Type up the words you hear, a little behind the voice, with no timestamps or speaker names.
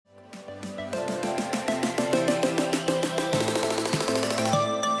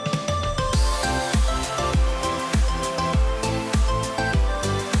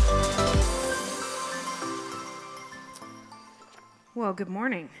Well, good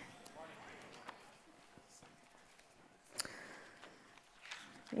morning.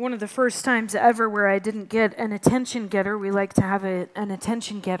 One of the first times ever where I didn't get an attention getter. We like to have an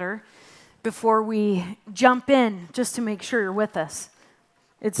attention getter before we jump in, just to make sure you're with us.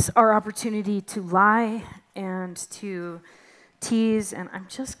 It's our opportunity to lie and to tease, and I'm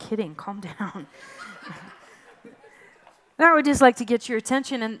just kidding, calm down. I would just like to get your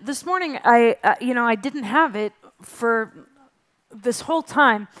attention, and this morning I didn't have it for this whole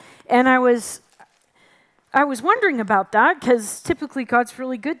time, and I was wondering about that, because typically God's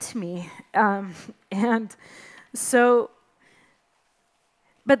really good to me. But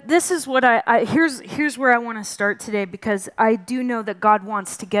this is what here's where I want to start today, because I do know that God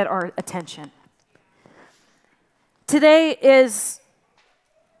wants to get our attention. Today is,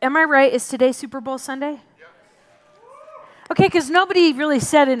 am I right, is today Super Bowl Sunday? Okay, because nobody really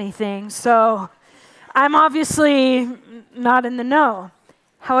said anything, so I'm obviously not in the know.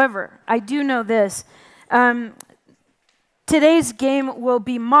 However, I do know this. Today's game will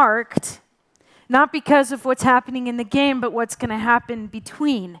be marked, not because of what's happening in the game, but what's going to happen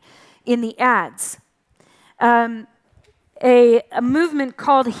between in the ads. A movement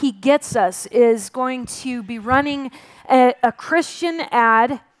called He Gets Us is going to be running a Christian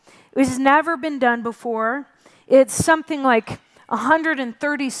ad. It has never been done before. It's something like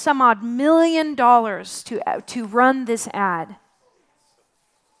 $130 some odd million to run this ad.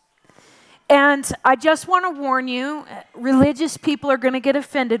 And I just want to warn you, religious people are going to get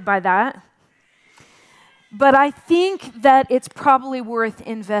offended by that. But I think that it's probably worth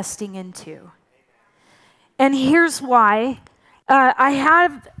investing into. And here's why. I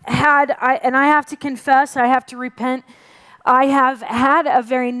have to confess, I have to repent, I have had a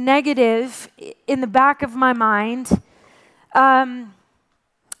very negative, in the back of my mind,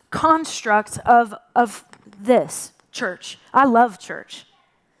 construct of this church. I love church.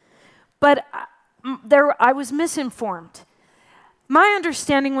 But I was misinformed. My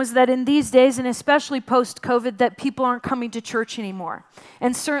understanding was that in these days, and especially post-COVID, that people aren't coming to church anymore.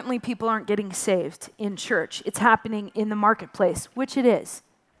 And certainly people aren't getting saved in church. It's happening in the marketplace, which it is.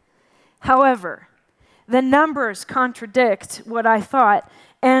 However, the numbers contradict what I thought.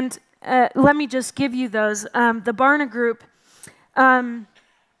 And let me just give you those. The Barna Group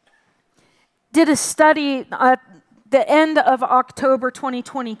did a study at the end of October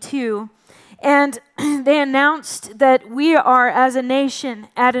 2022, and they announced that we are, as a nation,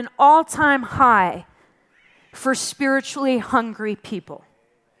 at an all-time high for spiritually hungry people.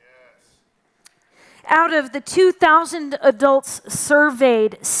 Out of the 2,000 adults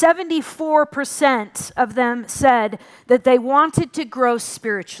surveyed, 74% of them said that they wanted to grow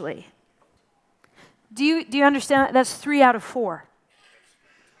spiritually. Do you understand that? That's 3 out of 4.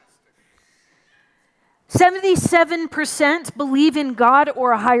 77% believe in God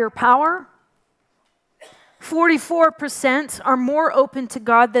or a higher power. 44% are more open to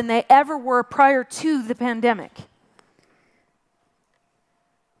God than they ever were prior to the pandemic.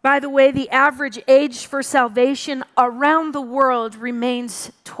 By the way, the average age for salvation around the world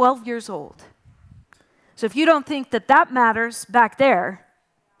remains 12 years old. So if you don't think that matters back there,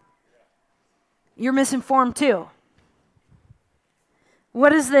 you're misinformed too.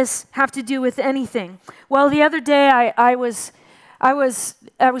 What does this have to do with anything? Well, the other day I was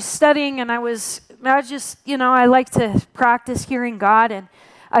studying, and I like to practice hearing God, and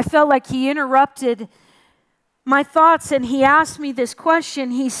I felt like He interrupted my thoughts, and He asked me this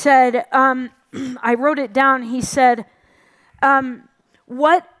question. He said, I wrote it down. He said,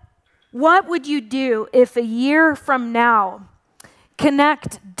 what would you do if a year from now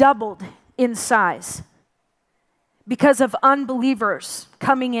Connect doubled in size because of unbelievers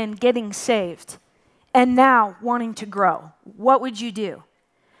coming in, getting saved, and now wanting to grow? What would you do?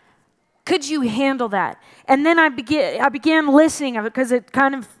 Could you handle that? And then I began listening of it, because it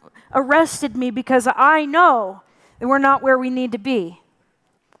kind of arrested me, because I know that we're not where we need to be.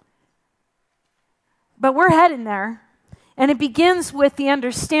 But we're heading there. And it begins with the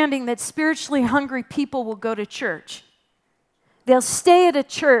understanding that spiritually hungry people will go to church. They'll stay at a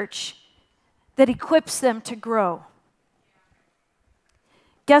church that equips them to grow.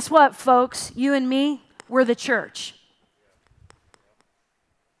 Guess what, folks? You and me, we're the church.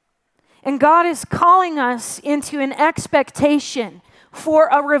 And God is calling us into an expectation for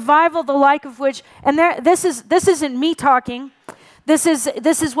a revival, the like of which, and this isn't me talking. This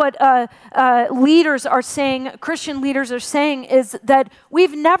is what leaders are saying. Christian leaders are saying is that we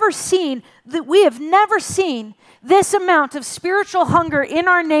have never seen this amount of spiritual hunger in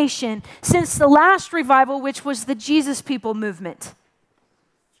our nation since the last revival, which was the Jesus People movement.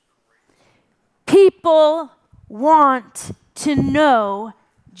 People want to know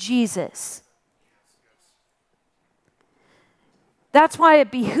Jesus. That's why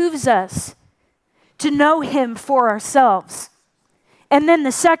it behooves us to know him for ourselves. And then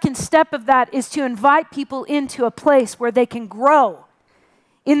the second step of that is to invite people into a place where they can grow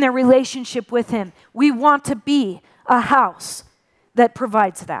in their relationship with him. We want to be a house that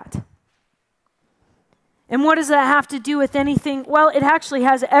provides that. And what does that have to do with anything? Well, it actually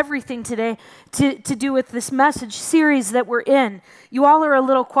has everything today to do with this message series that we're in. You all are a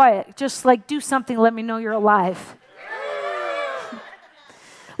little quiet. Just like do something, let me know you're alive.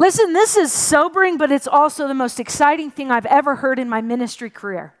 Listen, this is sobering, but it's also the most exciting thing I've ever heard in my ministry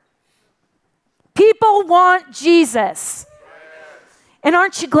career. People want Jesus. And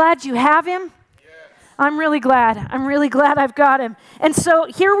aren't you glad you have him? I'm really glad. I'm really glad I've got him. And so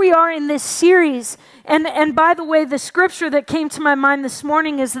here we are in this series. And by the way, the scripture that came to my mind this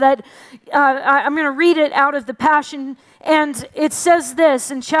morning is that I'm going to read it out of the Passion. And it says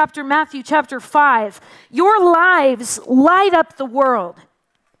this in Matthew chapter 5. Your lives light up the world.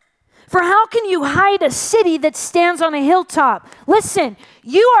 For how can you hide a city that stands on a hilltop? Listen,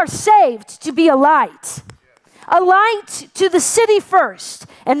 you are saved to be a light. A light to the city first.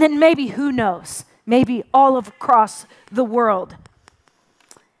 And then maybe, who knows, maybe all across the world.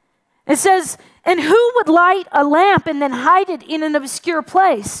 It says, and who would light a lamp and then hide it in an obscure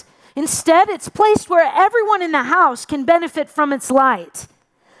place? Instead, it's placed where everyone in the house can benefit from its light.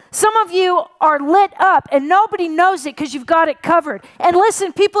 Some of you are lit up and nobody knows it because you've got it covered. And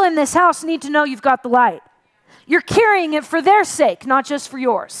listen, people in this house need to know you've got the light. You're carrying it for their sake, not just for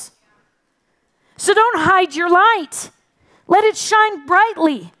yours. So don't hide your light. Let it shine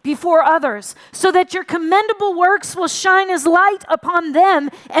brightly before others so that your commendable works will shine as light upon them,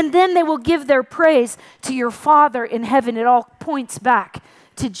 and then they will give their praise to your Father in heaven. It all points back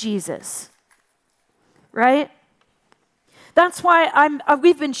to Jesus, right? That's why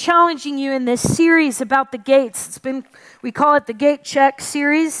we've been challenging you in this series about the gates. We call it the Gate Check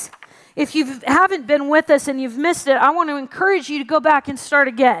series. If you haven't been with us and you've missed it, I want to encourage you to go back and start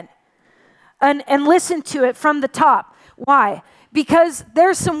again and listen to it from the top. Why? Because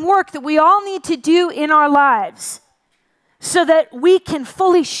there's some work that we all need to do in our lives so that we can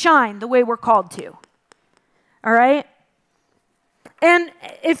fully shine the way we're called to. All right? And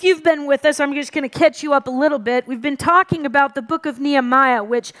if you've been with us, I'm just going to catch you up a little bit. We've been talking about the book of Nehemiah,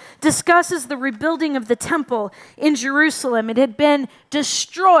 which discusses the rebuilding of the temple in Jerusalem. It had been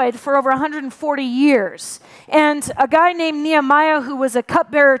destroyed for over 140 years. And a guy named Nehemiah, who was a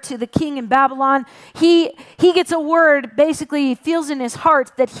cupbearer to the king in Babylon, he gets a word, basically he feels in his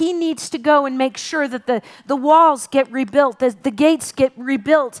heart that he needs to go and make sure that the walls get rebuilt, the gates get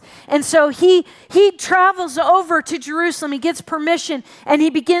rebuilt. And so he travels over to Jerusalem, he gets permission, and he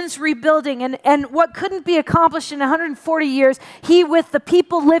begins rebuilding. And what couldn't be accomplished in 140 years, he with the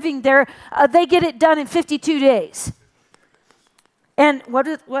people living there, they get it done in 52 days. And what?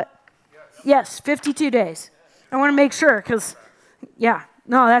 Yes, 52 days. I want to make sure because,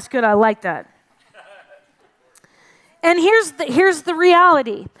 that's good. I like that. And here's the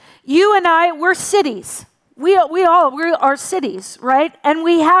reality. You and I, we're cities. We are cities, right? And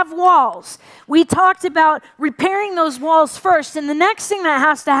we have walls. We talked about repairing those walls first. And the next thing that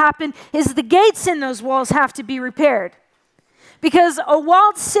has to happen is the gates in those walls have to be repaired. Because a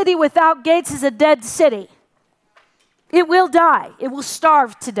walled city without gates is a dead city. It will die. It will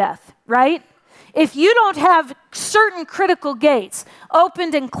starve to death, right? If you don't have certain critical gates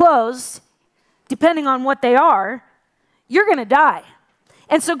opened and closed, depending on what they are, you're going to die.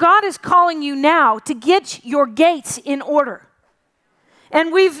 And so God is calling you now to get your gates in order.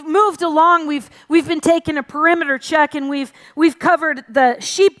 And we've moved along. We've been taking a perimeter check, and we've covered the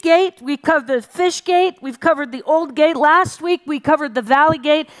sheep gate, we covered the fish gate, we've covered the old gate. Last week we covered the valley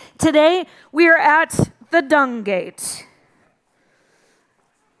gate. Today we are at the dung gate.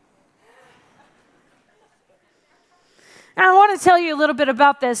 And I want to tell you a little bit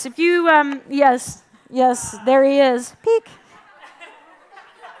about this. If you, yes, there he is. Peek.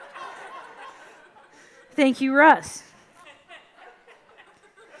 Thank you, Russ.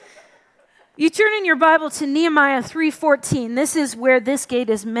 You turn in your Bible to Nehemiah 3:14. This is where this gate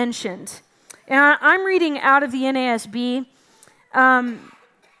is mentioned. And I'm reading out of the NASB. And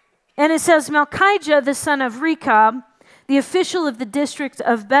it says, Malchijah, the son of Rechab, the official of the district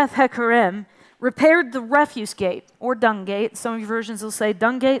of Beth Hakerem, repaired the refuse gate, or dung gate. Some of your versions will say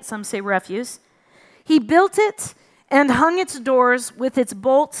dung gate, some say refuse. He built it and hung its doors with its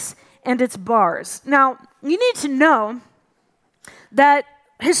bolts and its bars. Now, you need to know that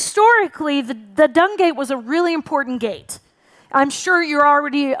historically, the dung gate was a really important gate. I'm sure you're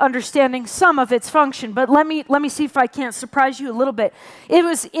already understanding some of its function, but let me see if I can't surprise you a little bit. It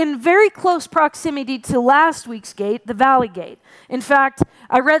was in very close proximity to last week's gate, the Valley Gate. In fact,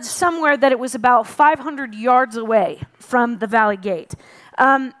 I read somewhere that it was about 500 yards away from the Valley Gate.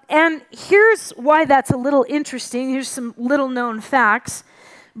 And here's why that's a little interesting. Here's some little known facts.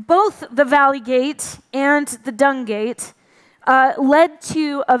 Both the Valley Gate and the Dung Gate led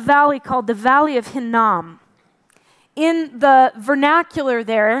to a valley called the Valley of Hinnom. In the vernacular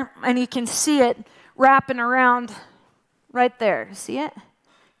there, and you can see it wrapping around right there. See it?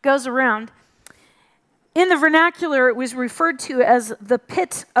 Goes around. In the vernacular, it was referred to as the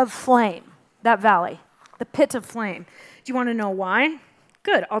pit of flame, that valley, the pit of flame. Do you want to know why?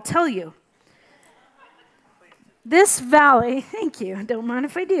 Good, I'll tell you. This valley, thank you, don't mind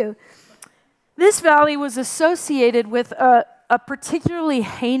if I do. This valley was associated with a particularly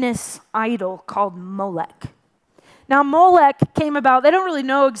heinous idol called Molech. Now, Molech came about, they don't really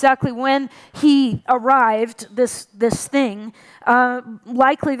know exactly when he arrived, this thing.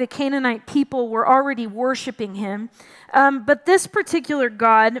 Likely the Canaanite people were already worshiping him. But this particular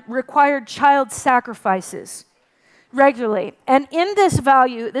god required child sacrifices regularly. And in this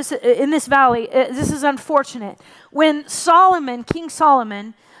valley, this is unfortunate. When Solomon, King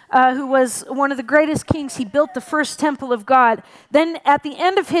Solomon, who was one of the greatest kings, he built the first temple of God. Then at the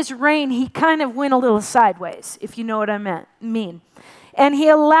end of his reign, he kind of went a little sideways, if you know what I mean. And he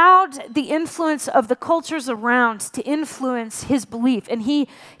allowed the influence of the cultures around to influence his belief. And he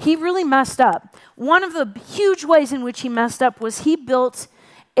really messed up. One of the huge ways in which he messed up was he built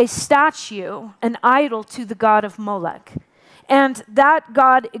a statue, an idol to the god of Molech. And that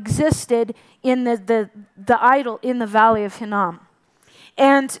god existed in the idol in the Valley of Hinnom.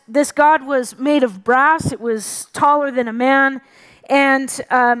 And this god was made of brass. It was taller than a man. And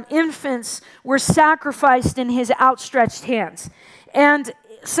infants were sacrificed in his outstretched hands. And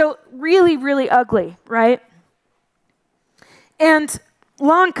so really, really ugly, right? And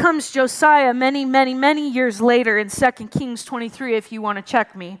along comes Josiah many years later in 2 Kings 23, if you want to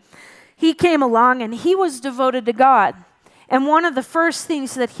check me. He came along and he was devoted to God. And one of the first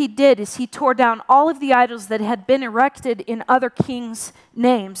things that he did is he tore down all of the idols that had been erected in other kings'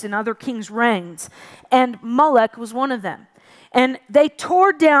 names, in other kings' reigns. And Molech was one of them. And they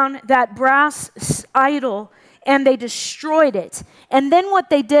tore down that brass idol and they destroyed it. And then what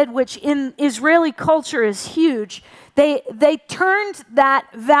they did, which in Israeli culture is huge, they turned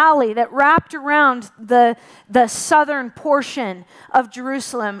that valley that wrapped around the southern portion of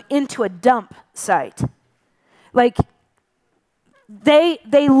Jerusalem into a dump site. Like, they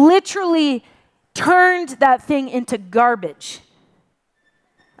literally turned that thing into garbage.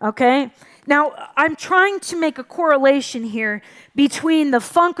 Okay? Now, I'm trying to make a correlation here between the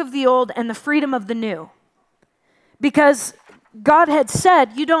funk of the old and the freedom of the new. Because God had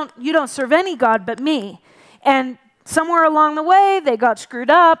said, you don't serve any God but me. And somewhere along the way, they got screwed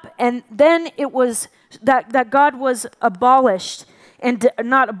up, and then it was that God was abolished, and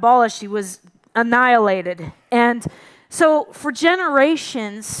not abolished, he was annihilated. And so for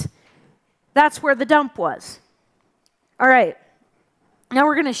generations, that's where the dump was. All right. Now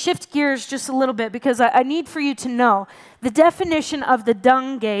we're going to shift gears just a little bit because I need for you to know the definition of the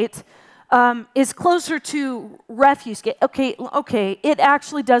dung gate is closer to refuse gate. Okay, it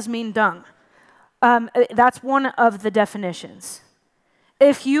actually does mean dung. That's one of the definitions.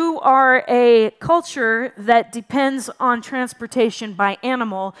 If you are a culture that depends on transportation by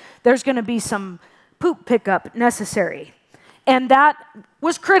animal, there's going to be some poop pickup necessary. And that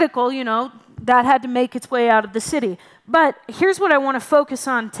was critical, that had to make its way out of the city. But here's what I want to focus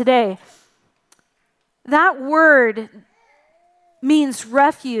on today. That word means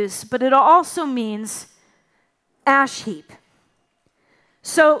refuse, but it also means ash heap.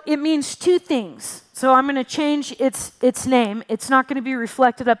 So it means two things. So I'm going to change its name. It's not going to be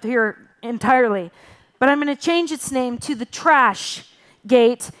reflected up here entirely. But I'm going to change its name to the trash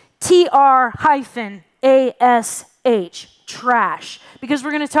gate, TR-ASH, trash. Because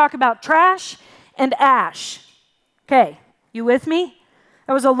we're going to talk about trash and ash. Okay, you with me?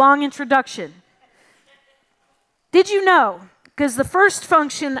 That was a long introduction. Did you know? Because the first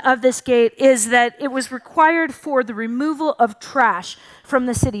function of this gate is that it was required for the removal of trash from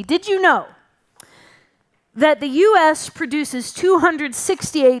the city. Did you know that the U.S. produces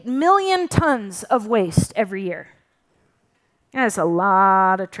 268 million tons of waste every year? That's a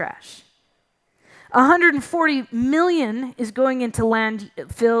lot of trash. 140 million is going into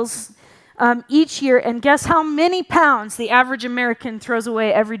landfills each year, and guess how many pounds the average American throws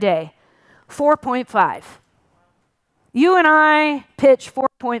away every day? 4.5. You and I pitch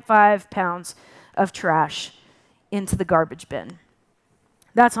 4.5 pounds of trash into the garbage bin.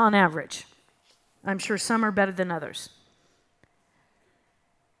 That's on average. I'm sure some are better than others.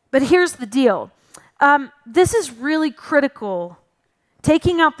 But here's the deal. This is really critical.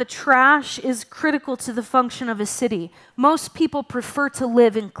 Taking out the trash is critical to the function of a city. Most people prefer to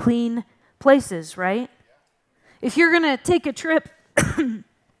live in clean places, right? If you're going to take a trip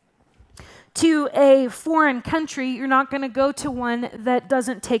to a foreign country, you're not going to go to one that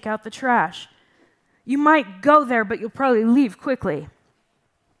doesn't take out the trash. You might go there, but you'll probably leave quickly.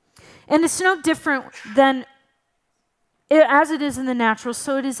 And it's no different than, as it is in the natural,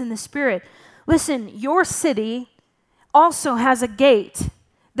 so it is in the spirit. Listen, your city also has a gate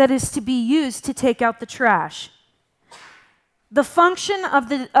that is to be used to take out the trash. The function of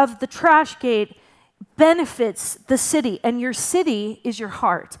the trash gate benefits the city, and your city is your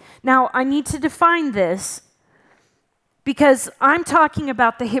heart. Now, I need to define this because I'm talking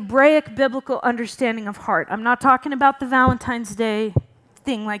about the Hebraic biblical understanding of heart. I'm not talking about the Valentine's Day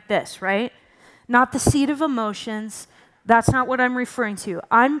thing like this, right? Not the seat of emotions. That's not what I'm referring to.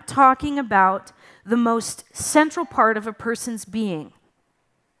 I'm talking about the most central part of a person's being.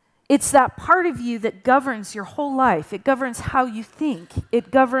 It's that part of you that governs your whole life. It governs how you think.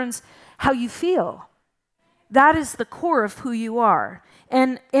 It governs how you feel. That is the core of who you are.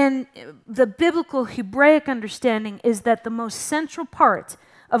 And the biblical Hebraic understanding is that the most central part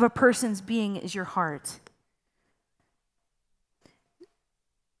of a person's being is your heart.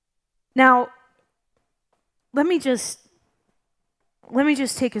 Now, let me just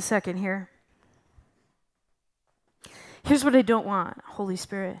take a second here. Here's what I don't want, Holy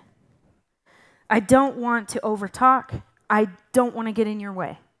Spirit. I don't want to overtalk. I don't want to get in your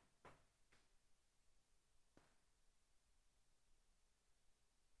way.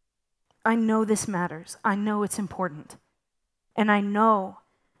 I know this matters. I know it's important. And I know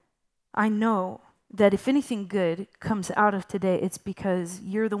that if anything good comes out of today, it's because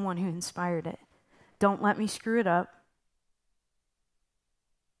you're the one who inspired it. Don't let me screw it up.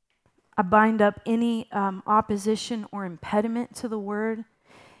 I bind up any opposition or impediment to the word,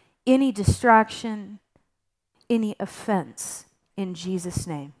 any distraction, any offense in Jesus'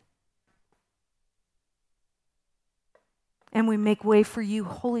 name. And we make way for you,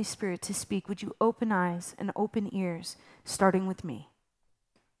 Holy Spirit, to speak. Would you open eyes and open ears, starting with me?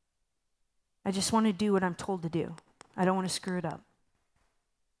 I just want to do what I'm told to do. I don't want to screw it up.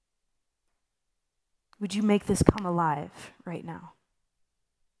 Would you make this come alive right now?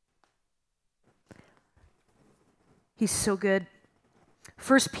 He's so good.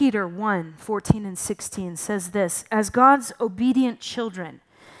 1 Peter 1:14 and 16 says this, as God's obedient children,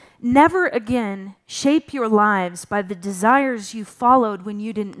 never again shape your lives by the desires you followed when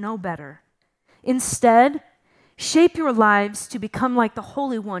you didn't know better. Instead, shape your lives to become like the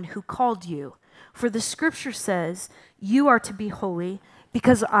Holy One who called you. For the scripture says, you are to be holy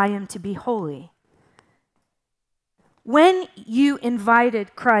because I am to be holy. When you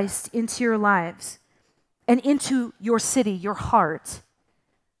invited Christ into your lives and into your city, your heart,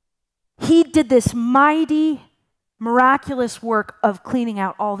 He did this mighty, miraculous work of cleaning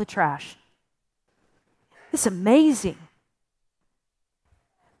out all the trash. It's amazing.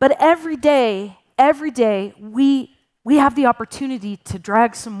 But every day, we have the opportunity to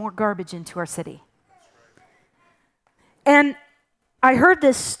drag some more garbage into our city. And I heard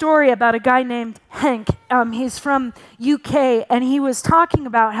this story about a guy named Hank. He's from UK, and he was talking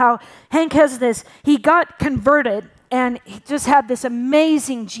about how Hank has this, he got converted, and he just had this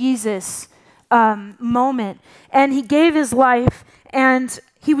amazing Jesus moment. And he gave his life, and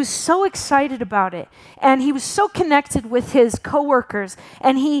he was so excited about it. And he was so connected with his coworkers.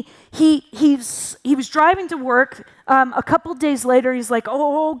 And he was driving to work. A couple days later, he's like,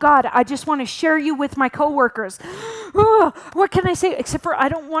 oh, God, I just want to share you with my coworkers. Oh, what can I say? Except for I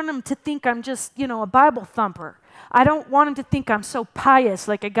don't want them to think I'm just, a Bible thumper. I don't want him to think I'm so pious,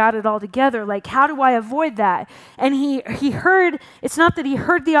 like I got it all together. Like, how do I avoid that? And he heard, it's not that he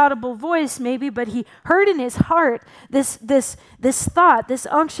heard the audible voice maybe, but he heard in his heart this thought, this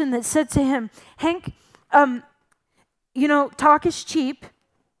unction that said to him, Hank, talk is cheap.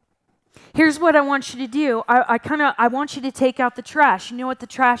 Here's what I want you to do. I want you to take out the trash. You know what the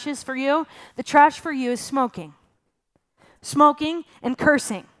trash is for you? The trash for you is smoking. Smoking and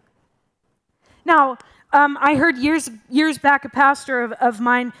cursing. Now, I heard years back a pastor of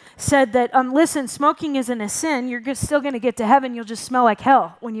mine said that, listen, smoking isn't a sin. You're still going to get to heaven. You'll just smell like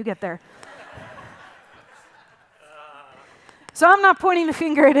hell when you get there. So I'm not pointing the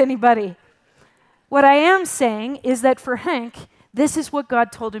finger at anybody. What I am saying is that for Hank, this is what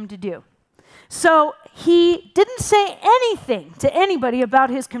God told him to do. So he didn't say anything to anybody about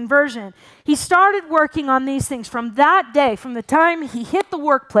his conversion. He started working on these things from that day, from the time he hit the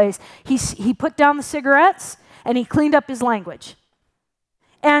workplace. He put down the cigarettes and he cleaned up his language.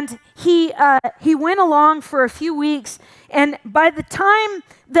 And he went along for a few weeks, and by the time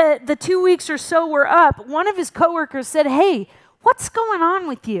the 2 weeks or so were up, one of his coworkers said, "Hey, what's going on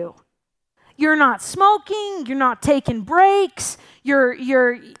with you? You're not smoking, you're not taking breaks, and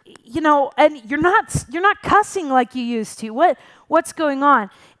you're not cussing like you used to. What's going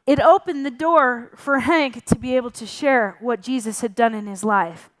on?" It opened the door for Hank to be able to share what Jesus had done in his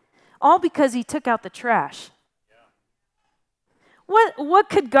life, all because he took out the trash. What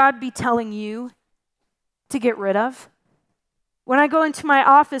could God be telling you to get rid of? When I go into my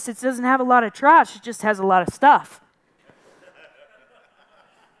office, it doesn't have a lot of trash, it just has a lot of stuff.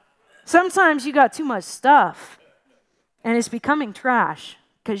 Sometimes you got too much stuff, and it's becoming trash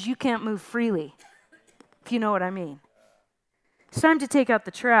because you can't move freely, if you know what I mean. It's time to take out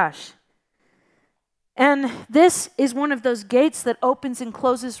the trash. And this is one of those gates that opens and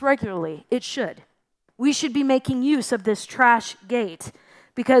closes regularly. It should. We should be making use of this trash gate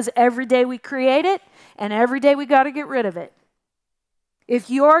because every day we create it and every day we got to get rid of it. If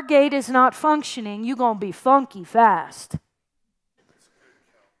your gate is not functioning, you're going to be funky fast.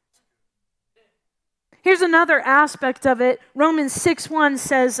 Here's another aspect of it. Romans 6:1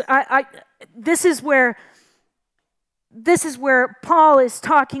 says, this is where Paul is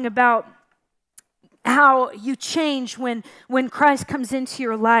talking about how you change when Christ comes into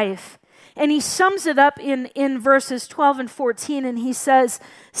your life. And he sums it up in verses 12 and 14, and he says,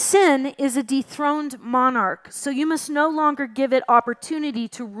 "Sin is a dethroned monarch, so you must no longer give it opportunity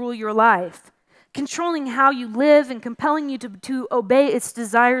to rule your life, controlling how you live and compelling you to obey its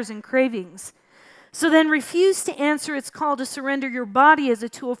desires and cravings. So then refuse to answer its call to surrender your body as a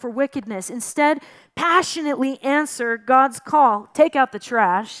tool for wickedness. Instead, passionately answer God's call, take out the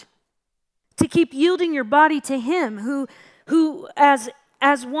trash, to keep yielding your body to him who as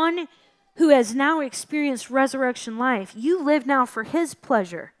one who has now experienced resurrection life, you live now for his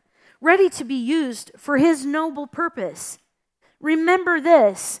pleasure, ready to be used for his noble purpose. Remember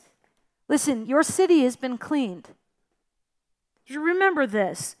this. Listen, your city has been cleaned. Remember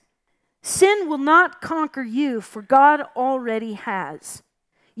this. Sin will not conquer you, for God already has.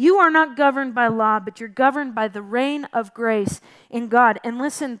 You are not governed by law, but you're governed by the reign of grace in God. And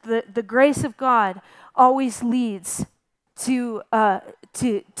listen, the grace of God always leads to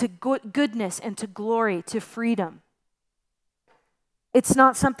goodness and to glory, to freedom. It's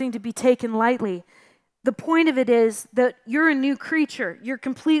not something to be taken lightly. The point of it is that you're a new creature. You're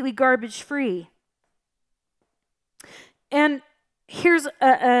completely garbage free. And here's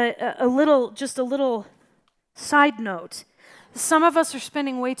a little side note. Some of us are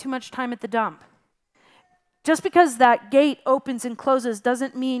spending way too much time at the dump. Just because that gate opens and closes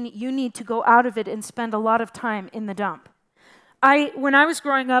doesn't mean you need to go out of it and spend a lot of time in the dump. When I was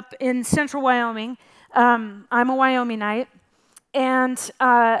growing up in central Wyoming, I'm a Wyomingite, and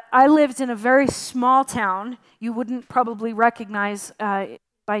I lived in a very small town you wouldn't probably recognize by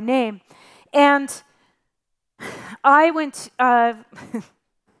name. And I went, I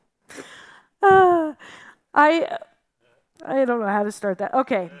don't know how to start that.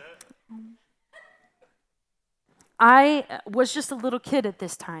 Okay. I was just a little kid at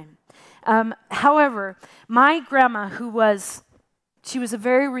this time. However, my grandma, she was a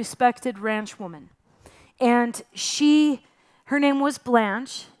very respected ranch woman, and her name was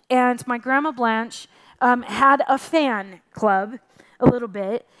Blanche, and my grandma Blanche had a fan club a little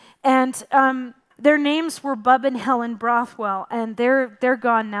bit, and their names were Bub and Helen Brothwell, and they're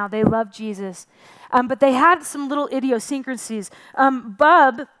gone now. They love Jesus, but they had some little idiosyncrasies.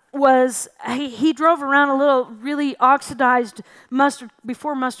 Bub he drove around a little really oxidized mustard,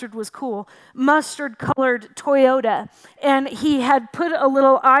 before mustard was cool, mustard-colored Toyota, and he had put a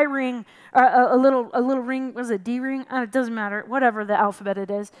little ring, a little ring, was it D-ring? It doesn't matter, whatever the alphabet it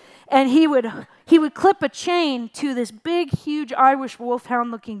is, and he would clip a chain to this big, huge Irish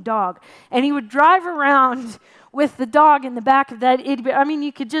wolfhound-looking dog, and he would drive around with the dog in the back of that.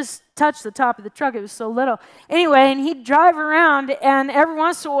 You could just touch the top of the truck. It was so little. Anyway, and he'd drive around, and every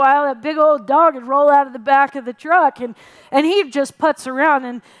once in a while, that big old dog would roll out of the back of the truck, and he'd just putz around,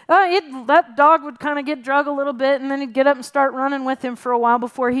 and that dog would kind of get drug a little bit, and then he'd get up and start running with him for a while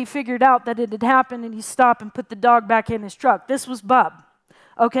before he figured out that it had happened, and he'd stop and put the dog back in his truck. This was Bub,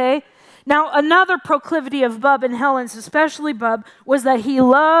 okay? Now, another proclivity of Bub and Helen's, especially Bub, was that he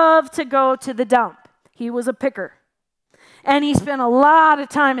loved to go to the dump. He was a picker. And he spent a lot of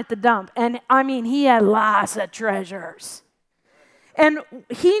time at the dump. And he had lots of treasures. And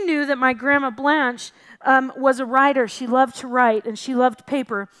he knew that my Grandma Blanche was a writer. She loved to write, and she loved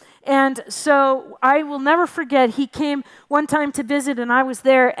paper. And so I will never forget, he came one time to visit, and I was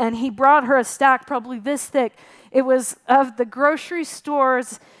there, and he brought her a stack probably this thick. It was of the grocery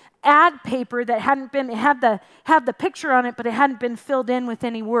store's ad paper that had the picture on it, but it hadn't been filled in with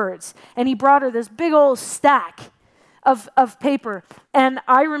any words. And he brought her this big old stack of paper. And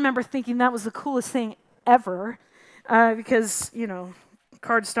I remember thinking that was the coolest thing ever, because,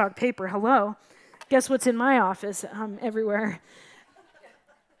 cardstock paper, hello. Guess what's in my office? Everywhere.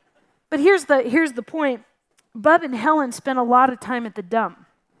 But here's the point. Bub and Helen spent a lot of time at the dump.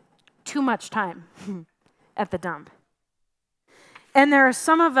 Too much time at the dump. And there are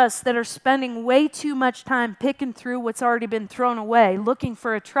some of us that are spending way too much time picking through what's already been thrown away, looking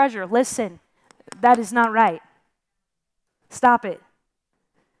for a treasure. Listen, that is not right. Stop it.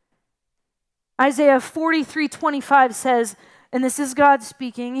 Isaiah 43:25 says, and this is God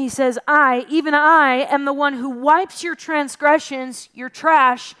speaking, he says, even I, am the one who wipes your transgressions, your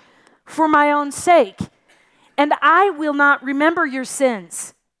trash, for my own sake, and I will not remember your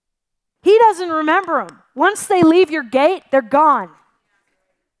sins. He doesn't remember them. Once they leave your gate, they're gone.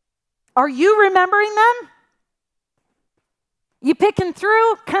 Are you remembering them? You picking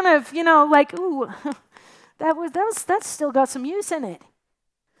through, kind of, like, ooh, that's still got some use in it.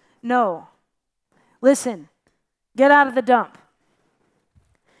 No. Listen, get out of the dump.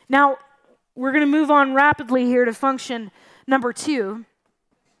 Now, we're going to move on rapidly here to function number 2.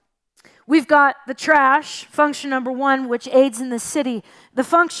 We've got the trash, function number 1, which aids in the city. The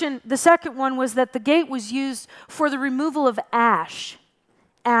second one was that the gate was used for the removal of ash.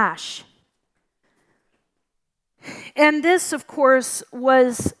 Ash. And this, of course,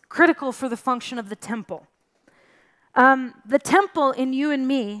 was critical for the function of the temple. The temple in you and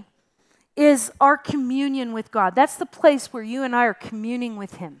me is our communion with God. That's the place where you and I are communing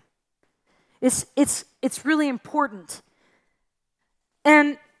with Him. It's really important.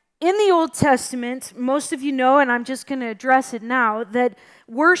 And in the Old Testament, most of you know, and I'm just going to address it now, that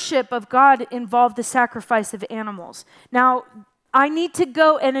worship of God involved the sacrifice of animals. Now, I need to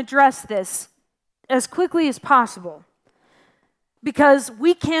go and address this as quickly as possible, because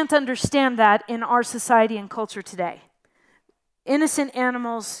we can't understand that in our society and culture today. Innocent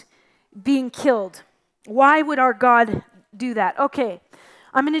animals being killed. Why would our God do that? Okay,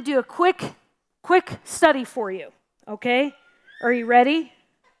 I'm going to do a quick study for you, okay? Are you ready?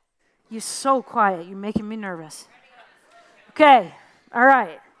 You're so quiet. You're making me nervous. Okay, all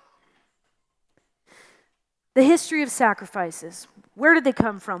right. The history of sacrifices. Where did they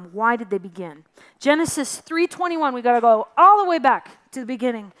come from? Why did they begin? Genesis 3:21, we got to go all the way back to the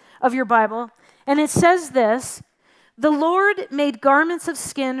beginning of your Bible. And it says this, the Lord made garments of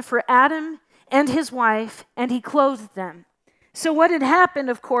skin for Adam and his wife, and he clothed them. So what had happened,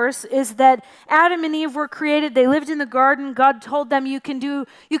 of course, is that Adam and Eve were created. They lived in the garden. God told them, you can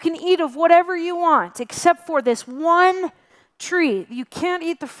eat of whatever you want, except for this one tree. You can't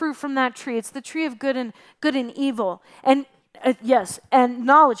eat the fruit from that tree. It's the tree of good and evil. And and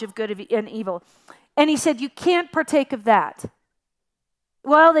knowledge of good and evil. And he said, you can't partake of that.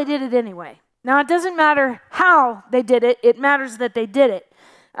 Well, they did it anyway. Now, it doesn't matter how they did it. It matters that they did it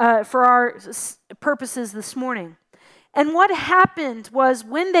for our purposes this morning. And what happened was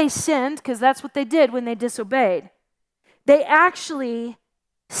when they sinned, because that's what they did when they disobeyed, they actually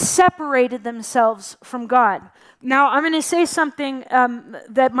separated themselves from God. Now, I'm going to say something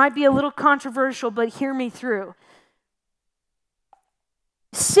that might be a little controversial, but hear me through.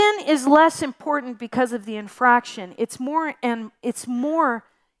 Sin is less important because of the infraction. It's more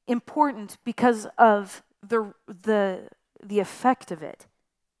important because of the effect of it.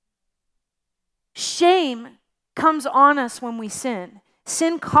 Shame comes on us when we sin.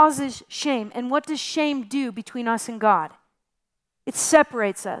 Sin causes shame. And what does shame do between us and God? It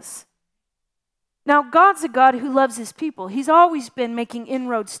separates us. Now, God's a God who loves His people. He's always been making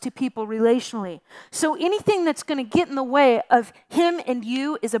inroads to people relationally. So anything that's going to get in the way of Him and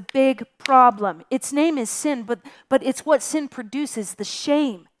you is a big problem. Its name is sin, but it's what sin produces, the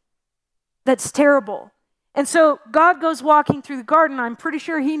shame. That's terrible. And so God goes walking through the garden. I'm pretty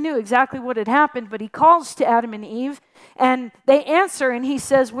sure He knew exactly what had happened, but He calls to Adam and Eve, and they answer, and He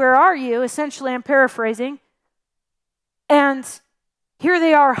says, where are you? Essentially, I'm paraphrasing. And here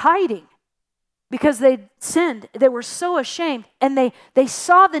they are hiding because they sinned. They were so ashamed, and they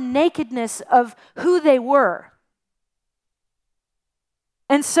saw the nakedness of who they were.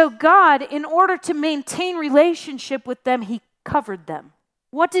 And so God, in order to maintain relationship with them, He covered them.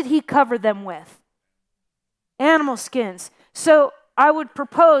 What did He cover them with? Animal skins. So I would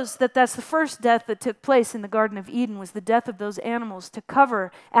propose that that's the first death that took place in the Garden of Eden, was the death of those animals to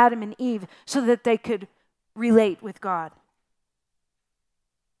cover Adam and Eve so that they could relate with God.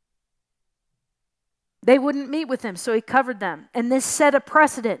 They wouldn't meet with him, so he covered them. And this set a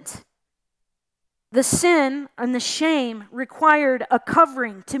precedent. The sin and the shame required a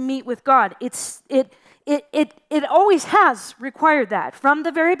covering to meet with God. It always has required that from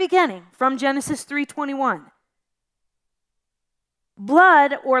the very beginning, from Genesis 3:21.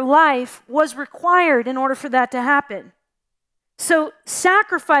 Blood or life was required in order for that to happen. So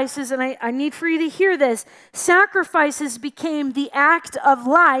sacrifices, and I need for you to hear this, sacrifices became the act of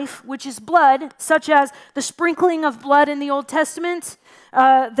life, which is blood, such as the sprinkling of blood in the Old Testament,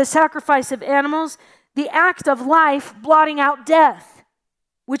 the sacrifice of animals, the act of life blotting out death,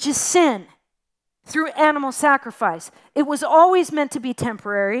 which is sin, through animal sacrifice. It was always meant to be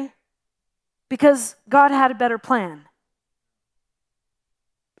temporary because God had a better plan.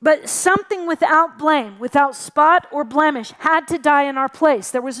 But something without blame, without spot or blemish, had to die in our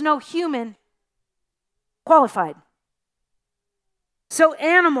place. There was no human qualified. So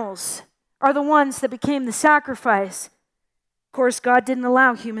animals are the ones that became the sacrifice. Of course, God didn't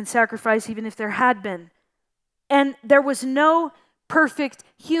allow human sacrifice even if there had been. And there was no perfect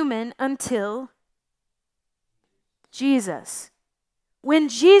human until Jesus. When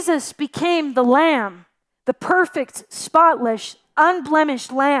Jesus became the Lamb, the perfect, spotless,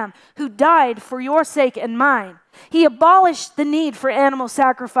 unblemished Lamb who died for your sake and mine, he abolished the need for animal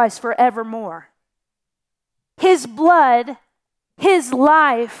sacrifice forevermore. His blood, his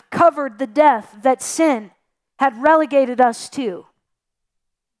life covered the death that sin had relegated us to.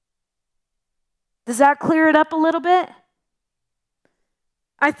 Does that clear it up a little bit?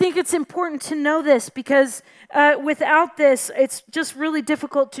 I think it's important to know this because without this, it's just really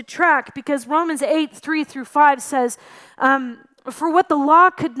difficult to track, because Romans 8:3-5 says, for what the law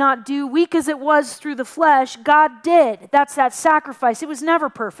could not do, weak as it was through the flesh, God did. That's that sacrifice. It was never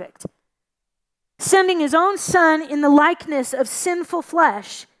perfect. Sending his own Son in the likeness of sinful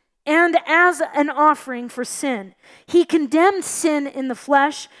flesh and as an offering for sin. He condemned sin in the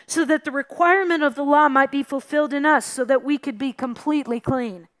flesh so that the requirement of the law might be fulfilled in us, so that we could be completely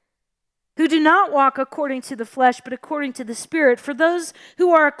clean. Who do not walk according to the flesh, but according to the Spirit. For those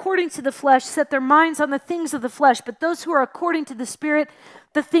who are according to the flesh set their minds on the things of the flesh, but those who are according to the Spirit,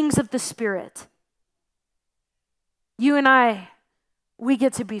 the things of the Spirit. You and I, we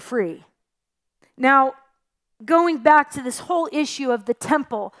get to be free. Now, going back to this whole issue of the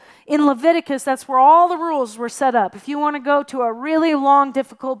temple, in Leviticus, that's where all the rules were set up. If you want to go to a really long,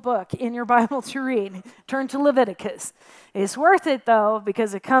 difficult book in your Bible to read, turn to Leviticus. It's worth it, though,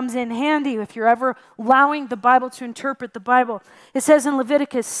 because it comes in handy if you're ever allowing the Bible to interpret the Bible. It says in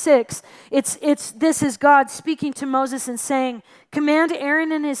Leviticus 6, this is God speaking to Moses and saying, command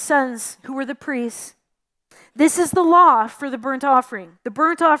Aaron and his sons, who were the priests, this is the law for the burnt offering. The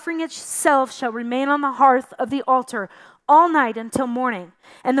burnt offering itself shall remain on the hearth of the altar all night until morning,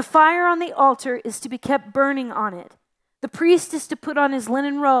 and the fire on the altar is to be kept burning on it. The priest is to put on his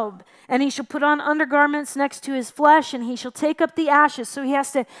linen robe, and he shall put on undergarments next to his flesh, and he shall take up the ashes. So he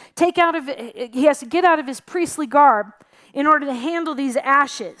has to get out of his priestly garb in order to handle these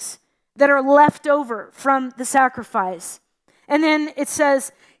ashes that are left over from the sacrifice. And then it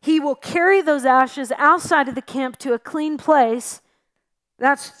says, he will carry those ashes outside of the camp to a clean place.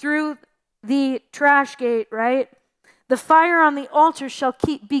 That's through the trash gate, right? The fire on the altar shall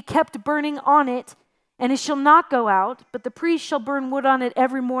be kept burning on it, and it shall not go out, but the priest shall burn wood on it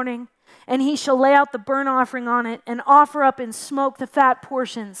every morning, and he shall lay out the burnt offering on it, and offer up in smoke the fat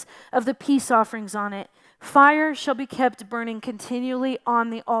portions of the peace offerings on it. Fire shall be kept burning continually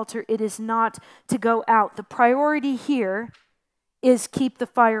on the altar. It is not to go out. The priority here is keep the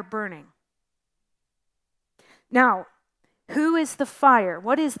fire burning. Now, who is the fire?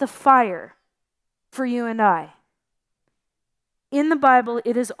 What is the fire for you and I? In the Bible,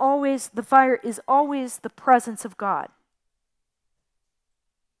 the fire is always the presence of God.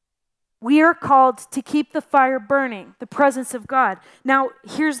 We are called to keep the fire burning, the presence of God. Now,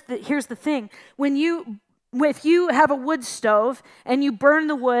 here's the thing. If you have a wood stove and you burn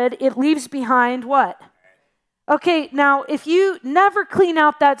the wood, it leaves behind what? Okay, now, if you never clean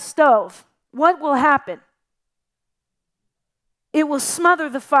out that stove, what will happen? It will smother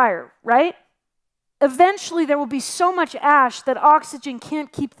the fire, right? Eventually, there will be so much ash that oxygen can't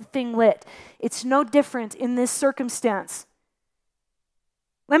keep the thing lit. It's no different in this circumstance.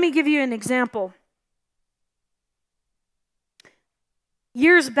 Let me give you an example.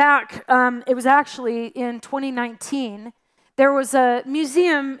 Years back, it was actually in 2019, there was a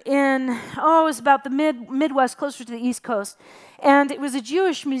museum in, it was about the Midwest, closer to the East Coast. And it was a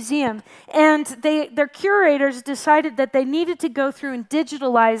Jewish museum. And their curators decided that they needed to go through and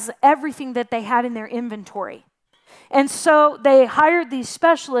digitalize everything that they had in their inventory. And so they hired these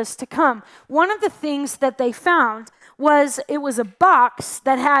specialists to come. One of the things that they found was it was a box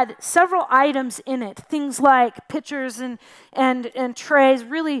that had several items in it, things like pictures and trays,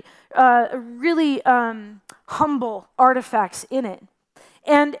 really humble artifacts in it.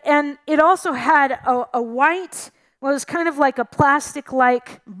 And it also had a white, well, it was kind of like a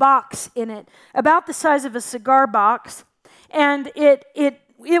plastic-like box in it, about the size of a cigar box. And it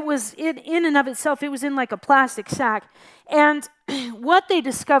was in and of itself, it was in like a plastic sack. And what they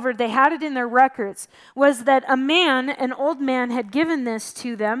discovered, they had it in their records, was that an old man had given this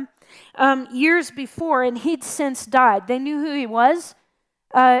to them years before, and he'd since died. They knew who he was,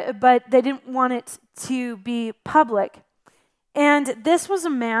 but they didn't want it to be public. And this was a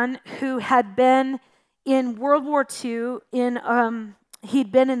man who had been in World War II,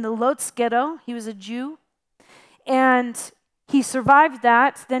 he'd been in the Lodz ghetto. He was a Jew. And he survived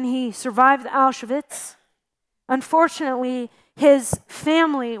that. Then he survived Auschwitz. Unfortunately, his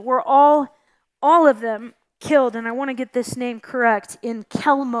family were all of them killed, and I want to get this name correct, in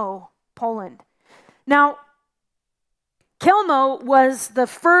Kelmo, Poland. Now, Kelmo was the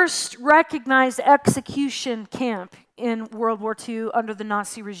first recognized execution camp in World War II under the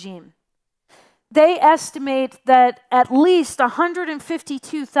Nazi regime. They estimate that at least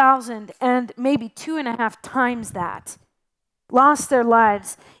 152,000, and maybe 2.5 times that, lost their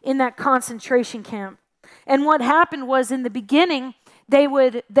lives in that concentration camp. And what happened was, in the beginning, they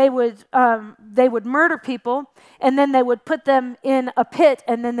would murder people, and then they would put them in a pit,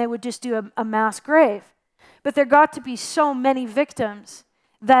 and then they would just do a mass grave. But there got to be so many victims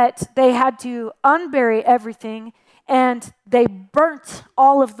that they had to unbury everything, and they burnt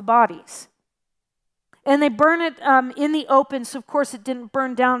all of the bodies. And they burn it in the open, so of course it didn't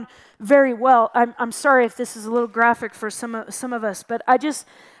burn down very well. I'm sorry if this is a little graphic for some of us, but I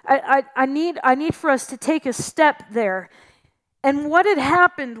need for us to take a step there. And what had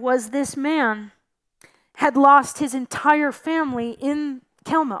happened was, this man had lost his entire family in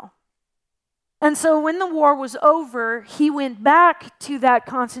Kelmo. And so when the war was over, he went back to that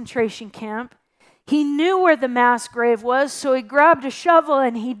concentration camp. He knew where the mass grave was, so he grabbed a shovel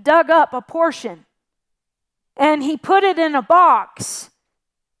and he dug up a portion. And he put it in a box.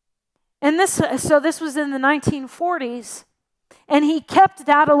 And this was in the 1940s. And he kept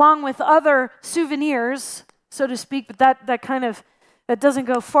that along with other souvenirs, so to speak, but that doesn't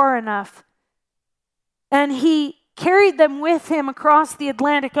go far enough. And he carried them with him across the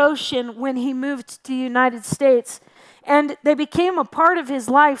Atlantic Ocean when he moved to the United States. And they became a part of his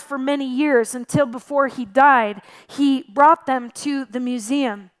life for many years, until before he died, he brought them to the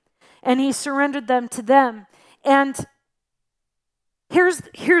museum and he surrendered them to them. And here's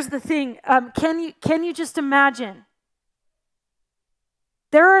the thing. Can you just imagine?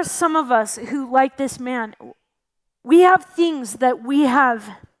 There are some of us who, like this man, we have things that we have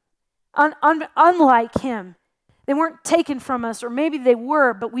unlike him. They weren't taken from us, or maybe they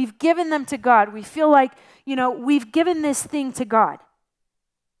were, but we've given them to God. We feel like, we've given this thing to God.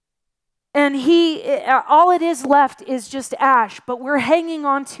 And all it is left is just ash, but we're hanging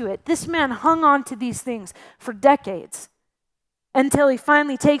on to it. This man hung on to these things for decades, until he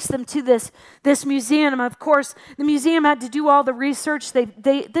finally takes them to this museum. Of course, the museum had to do all the research.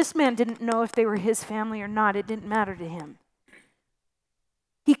 This man didn't know if they were his family or not. It didn't matter to him.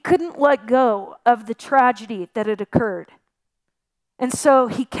 He couldn't let go of the tragedy that had occurred. And so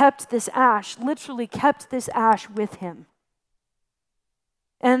he kept this ash, literally kept this ash with him.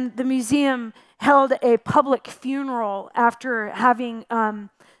 And the museum held a public funeral after having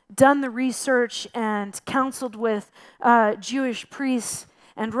done the research and counseled with Jewish priests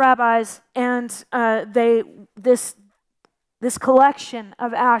and rabbis, and this collection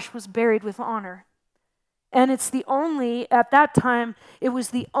of ash was buried with honor. And at that time, it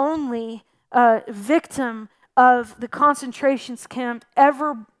was the only victim of the concentration camp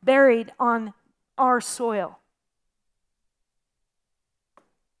ever buried on our soil.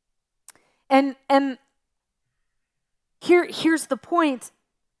 And here's the point.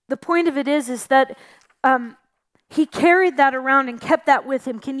 The point of it is that he carried that around and kept that with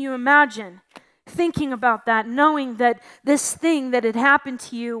him. Can you imagine thinking about that, knowing that this thing that had happened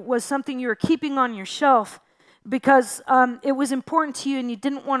to you was something you were keeping on your shelf because it was important to you and you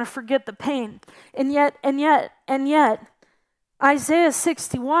didn't want to forget the pain? And yet, Isaiah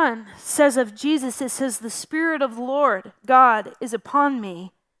 61 says of Jesus, it says, "The Spirit of the Lord God is upon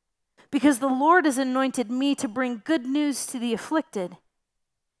me, because the Lord has anointed me to bring good news to the afflicted.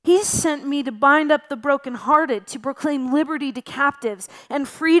 He's sent me to bind up the brokenhearted, to proclaim liberty to captives and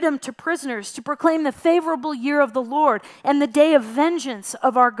freedom to prisoners, to proclaim the favorable year of the Lord and the day of vengeance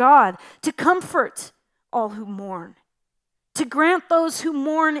of our God, to comfort all who mourn, to grant those who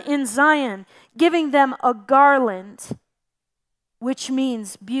mourn in Zion, giving them a garland, which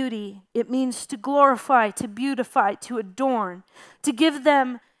means beauty. It means to glorify, to beautify, to adorn, to give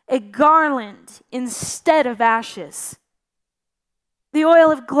them a garland instead of ashes, the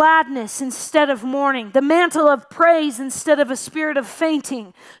oil of gladness instead of mourning, the mantle of praise instead of a spirit of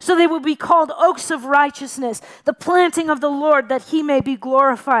fainting, so they will be called oaks of righteousness, the planting of the Lord, that he may be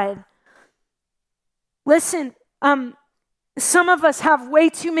glorified. Listen, some of us have way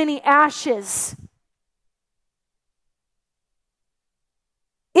too many ashes.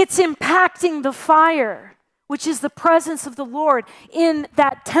 It's impacting the fire, which is the presence of the Lord in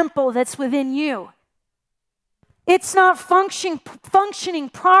that temple that's within you. It's not functioning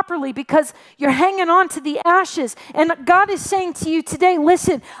properly because you're hanging on to the ashes. And God is saying to you today,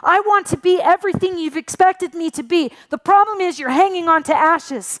 listen, I want to be everything you've expected me to be. The problem is you're hanging on to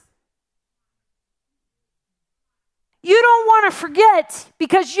ashes. You don't want to forget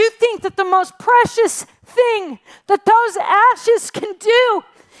because you think that the most precious thing that those ashes can do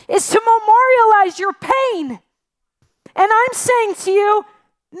is to memorialize your pain. And I'm saying to you,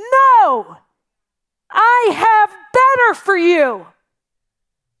 no. I have better for you.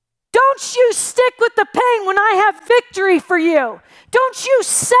 Don't you stick with the pain when I have victory for you. Don't you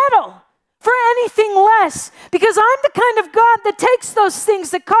settle for anything less, because I'm the kind of God that takes those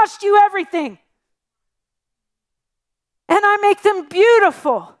things that cost you everything and I make them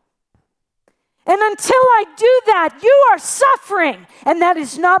beautiful. And until I do that, you are suffering, and that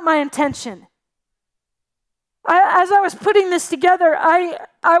is not my intention. As I was putting this together,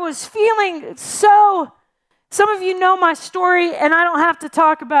 I was feeling so, some of you know my story and I don't have to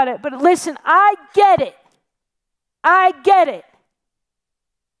talk about it, but listen, I get it. I get it.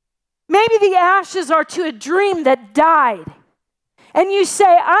 Maybe the ashes are to a dream that died. And you say,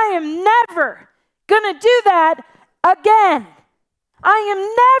 I am never going to do that again. I am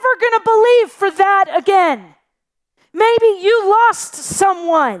never going to believe for that again. Maybe you lost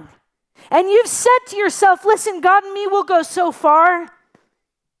someone. And you've said to yourself, listen, God and me will go so far,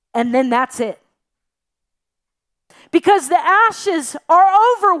 and then that's it. Because the ashes are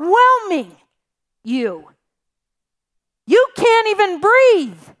overwhelming you. You can't even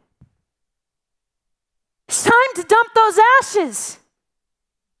breathe. It's time to dump those ashes.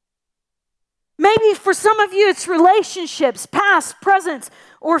 Maybe for some of you it's relationships, past, present,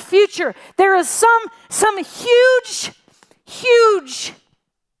 or future. There is some huge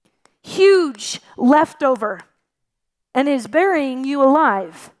leftover, and is burying you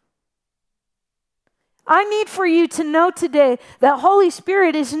alive. I need for you to know today that Holy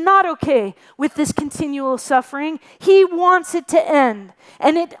Spirit is not okay with this continual suffering. He wants it to end.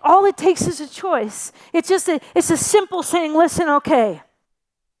 And all it takes is a choice. It's a simple saying, listen, okay,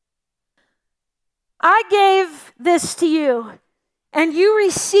 I gave this to you and you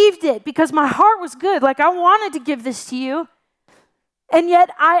received it because my heart was good. Like I wanted to give this to you. And yet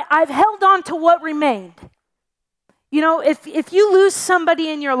I've held on to what remained. You know, if you lose somebody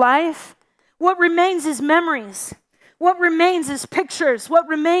in your life, what remains is memories. What remains is pictures. What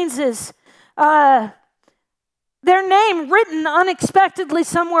remains is their name written unexpectedly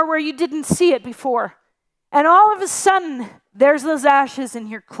somewhere where you didn't see it before. And all of a sudden, there's those ashes and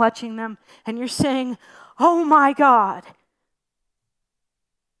you're clutching them and you're saying, oh my God,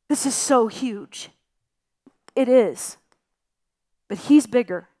 this is so huge. It is. But he's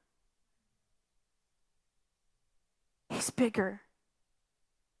bigger. He's bigger.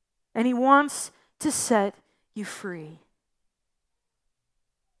 And he wants to set you free.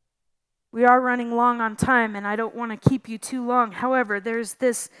 We are running long on time, and I don't want to keep you too long. However, there's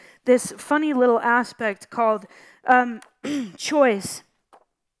this funny little aspect called choice.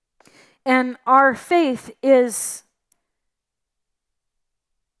 And our faith is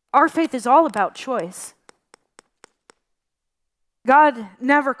all about choice. God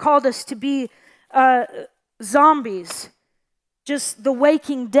never called us to be zombies, just the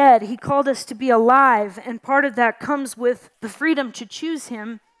waking dead. He called us to be alive, and part of that comes with the freedom to choose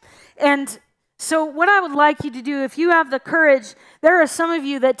him. And so what I would like you to do, if you have the courage, there are some of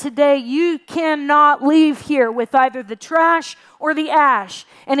you that today you cannot leave here with either the trash or the ash.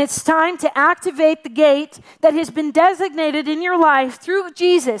 And it's time to activate the gate that has been designated in your life through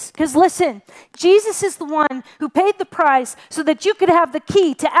Jesus. Because listen, Jesus is the one who paid the price so that you could have the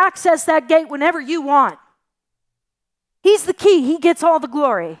key to access that gate whenever you want. He's the key. He gets all the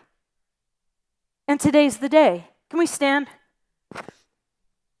glory. And today's the day. Can we stand?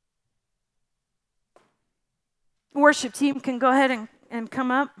 Worship team can go ahead and come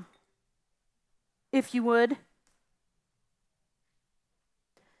up, if you would.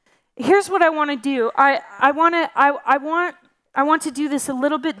 Here's what I want to do. I want to do this a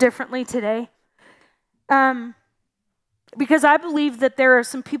little bit differently today. Because I believe that there are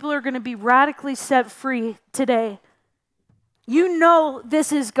some people who are going to be radically set free today. You know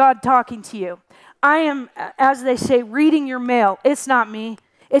this is God talking to you. I am, as they say, reading your mail. It's not me.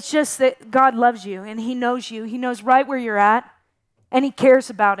 It's just that God loves you and He knows you. He knows right where you're at and He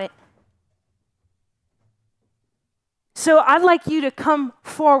cares about it. So I'd like you to come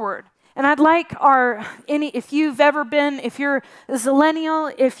forward. And I'd like if you've ever been, if you're a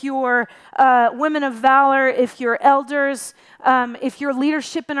Zillennial, if you're women of valor, if you're elders, if you're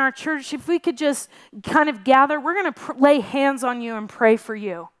leadership in our church, if we could just kind of gather, we're going to lay hands on you and pray for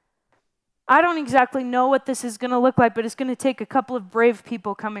you. I don't exactly know what this is going to look like, but it's going to take a couple of brave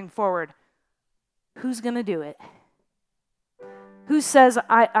people coming forward. Who's going to do it? Who says,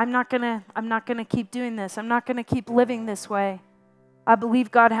 I'm not going to keep doing this. I'm not going to keep living this way. I believe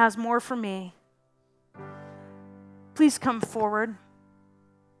God has more for me. Please come forward.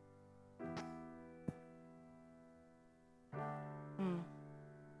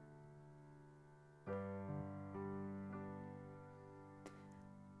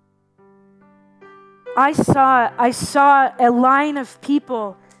 I saw a line of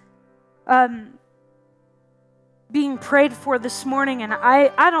people being prayed for this morning, and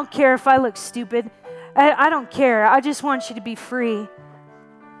I don't care if I look stupid. I don't care. I just want you to be free.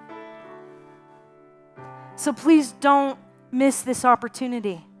 So please don't miss this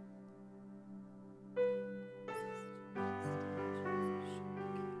opportunity.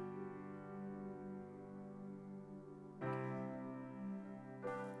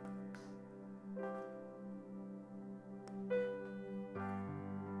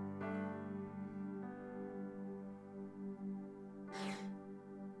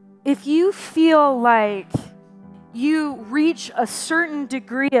 If you feel like you reach a certain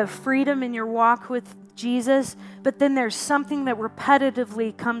degree of freedom in your walk with Jesus, but then there's something that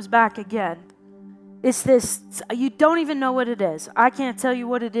repetitively comes back again. It's this, you don't even know what it is. I can't tell you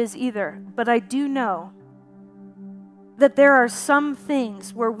what it is either, but I do know that there are some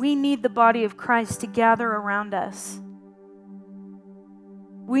things where we need the body of Christ to gather around us.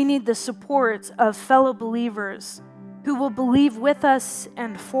 We need the support of fellow believers who will believe with us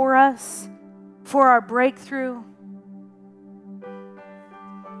and for us, for our breakthrough.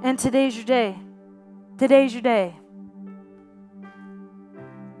 And today's your day. Today's your day.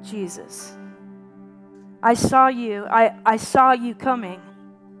 Jesus. I saw you. I saw you coming.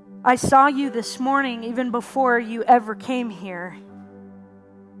 I saw you this morning even before you ever came here.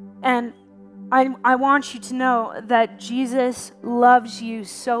 And I want you to know that Jesus loves you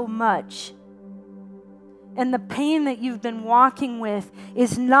so much. And the pain that you've been walking with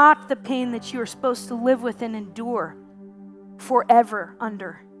is not the pain that you are supposed to live with and endure forever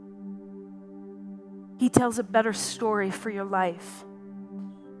under. He tells a better story for your life.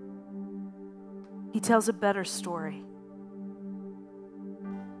 He tells a better story.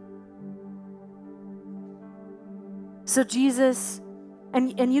 So Jesus,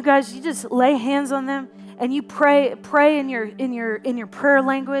 and you guys, you just lay hands on them and you pray in your prayer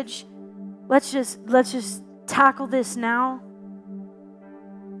language. Let's just tackle this now.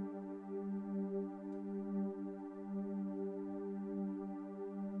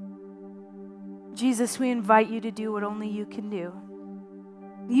 Jesus, we invite you to do what only you can do.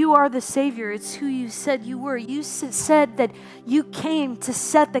 You are the Savior. It's who you said you were. You said that you came to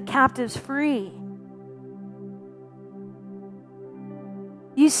set the captives free.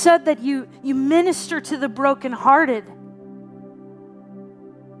 You said that you minister to the brokenhearted.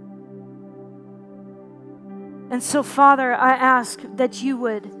 And so, Father, I ask that you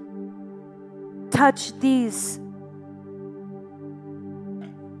would touch these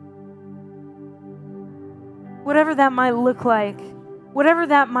whatever that might look like, whatever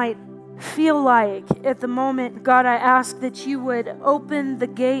that might feel like at the moment. God, I ask that you would open the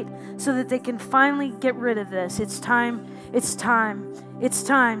gate so that they can finally get rid of this. It's time. It's time. It's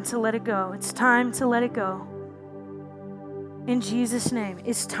time to let it go. It's time to let it go. In Jesus' name,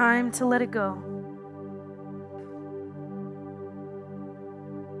 it's time to let it go.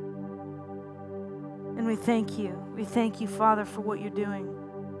 And we thank you. We thank you, Father, for what you're doing.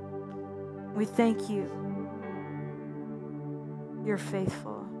 We thank you. You're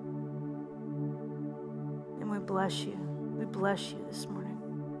faithful. And we bless you. We bless you this morning.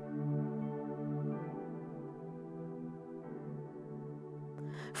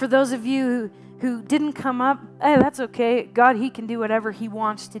 For those of you who didn't come up, hey, that's okay. God, he can do whatever he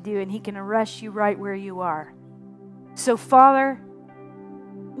wants to do, and he can arrest you right where you are. So, Father,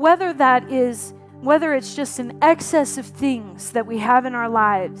 whether it's just an excess of things that we have in our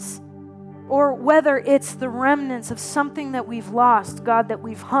lives, or whether it's the remnants of something that we've lost, God, that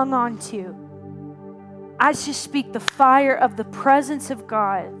we've hung on to, I just speak the fire of the presence of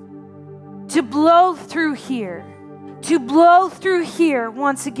God to blow through here. To blow through here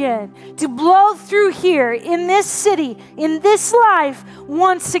once again. To blow through here in this city, in this life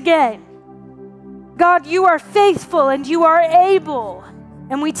once again. God, you are faithful and you are able.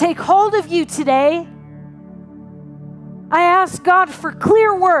 And we take hold of you today. I ask God for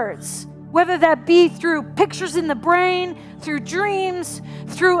clear words, whether that be through pictures in the brain, through dreams,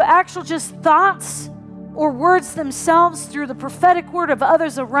 through actual just thoughts, or words themselves through the prophetic word of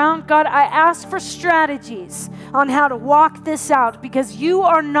others around. God, I ask for strategies on how to walk this out, because you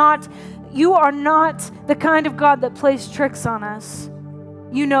are not the kind of God that plays tricks on us.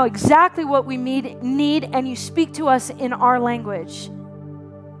 You know exactly what we need, and you speak to us in our language.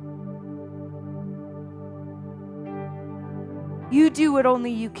 You do what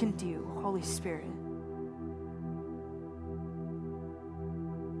only you can do, Holy Spirit.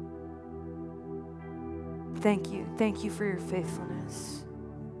 Thank you. Thank you for your faithfulness.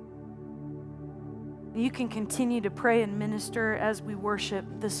 You can continue to pray and minister as we worship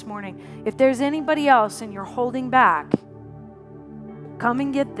this morning. If there's anybody else and you're holding back, come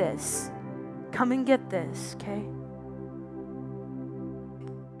and get this. Come and get this, okay?